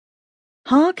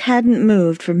Hawk hadn't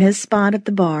moved from his spot at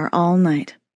the bar all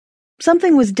night.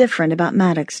 Something was different about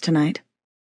Maddox tonight.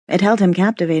 It held him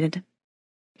captivated.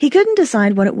 He couldn't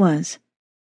decide what it was.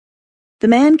 The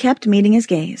man kept meeting his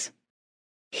gaze.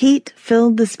 Heat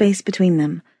filled the space between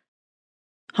them.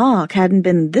 Hawk hadn't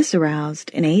been this aroused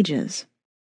in ages.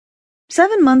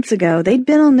 7 months ago, they'd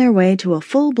been on their way to a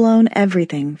full-blown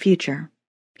everything future.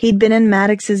 He'd been in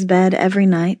Maddox's bed every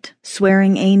night,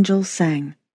 swearing angels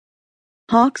sang.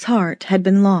 Hawk's heart had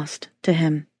been lost to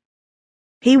him.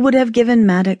 He would have given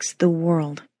Maddox the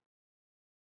world.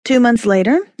 2 months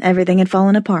later, everything had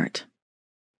fallen apart.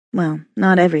 Well,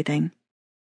 not everything.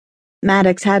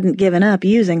 Maddox hadn't given up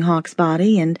using Hawk's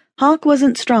body, and Hawk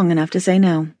wasn't strong enough to say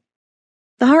no.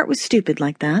 The heart was stupid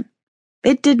like that.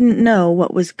 It didn't know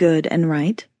what was good and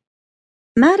right.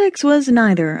 Maddox was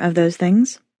neither of those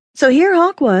things. So here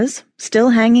Hawk was, still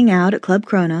hanging out at Club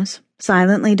Kronos,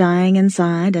 silently dying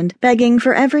inside and begging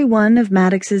for every one of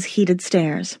Maddox's heated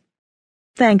stares.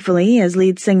 Thankfully, as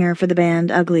lead singer for the band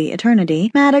Ugly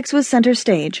Eternity, Maddox was center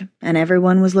stage, and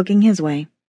everyone was looking his way.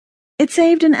 It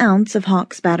saved an ounce of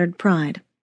Hawk's battered pride.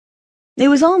 It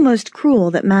was almost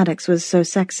cruel that Maddox was so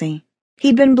sexy.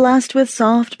 He'd been blessed with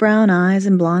soft brown eyes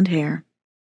and blonde hair.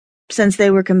 Since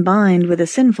they were combined with a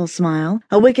sinful smile,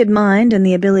 a wicked mind, and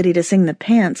the ability to sing the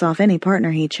pants off any partner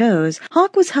he chose,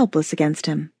 Hawk was helpless against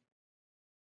him.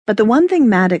 But the one thing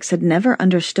Maddox had never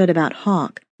understood about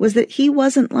Hawk was that he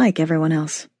wasn't like everyone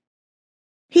else.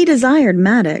 He desired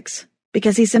Maddox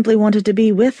because he simply wanted to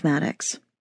be with Maddox,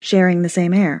 sharing the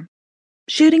same air.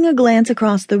 Shooting a glance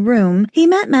across the room, he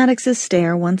met Maddox's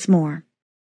stare once more.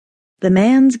 The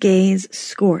man's gaze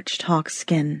scorched Hawk's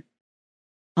skin.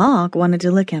 Hawk wanted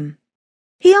to lick him.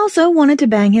 He also wanted to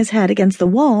bang his head against the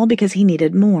wall because he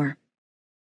needed more.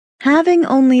 Having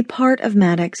only part of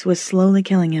Maddox was slowly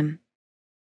killing him.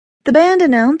 The band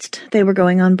announced they were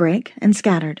going on break and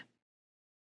scattered.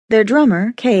 Their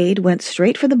drummer, Cade, went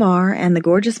straight for the bar and the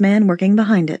gorgeous man working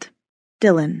behind it,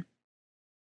 Dylan.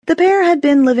 The pair had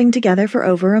been living together for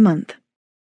over a month.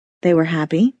 They were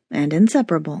happy and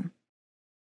inseparable.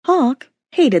 Hawk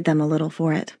hated them a little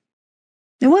for it.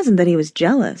 It wasn't that he was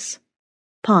jealous.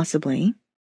 Possibly.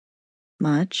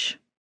 Much.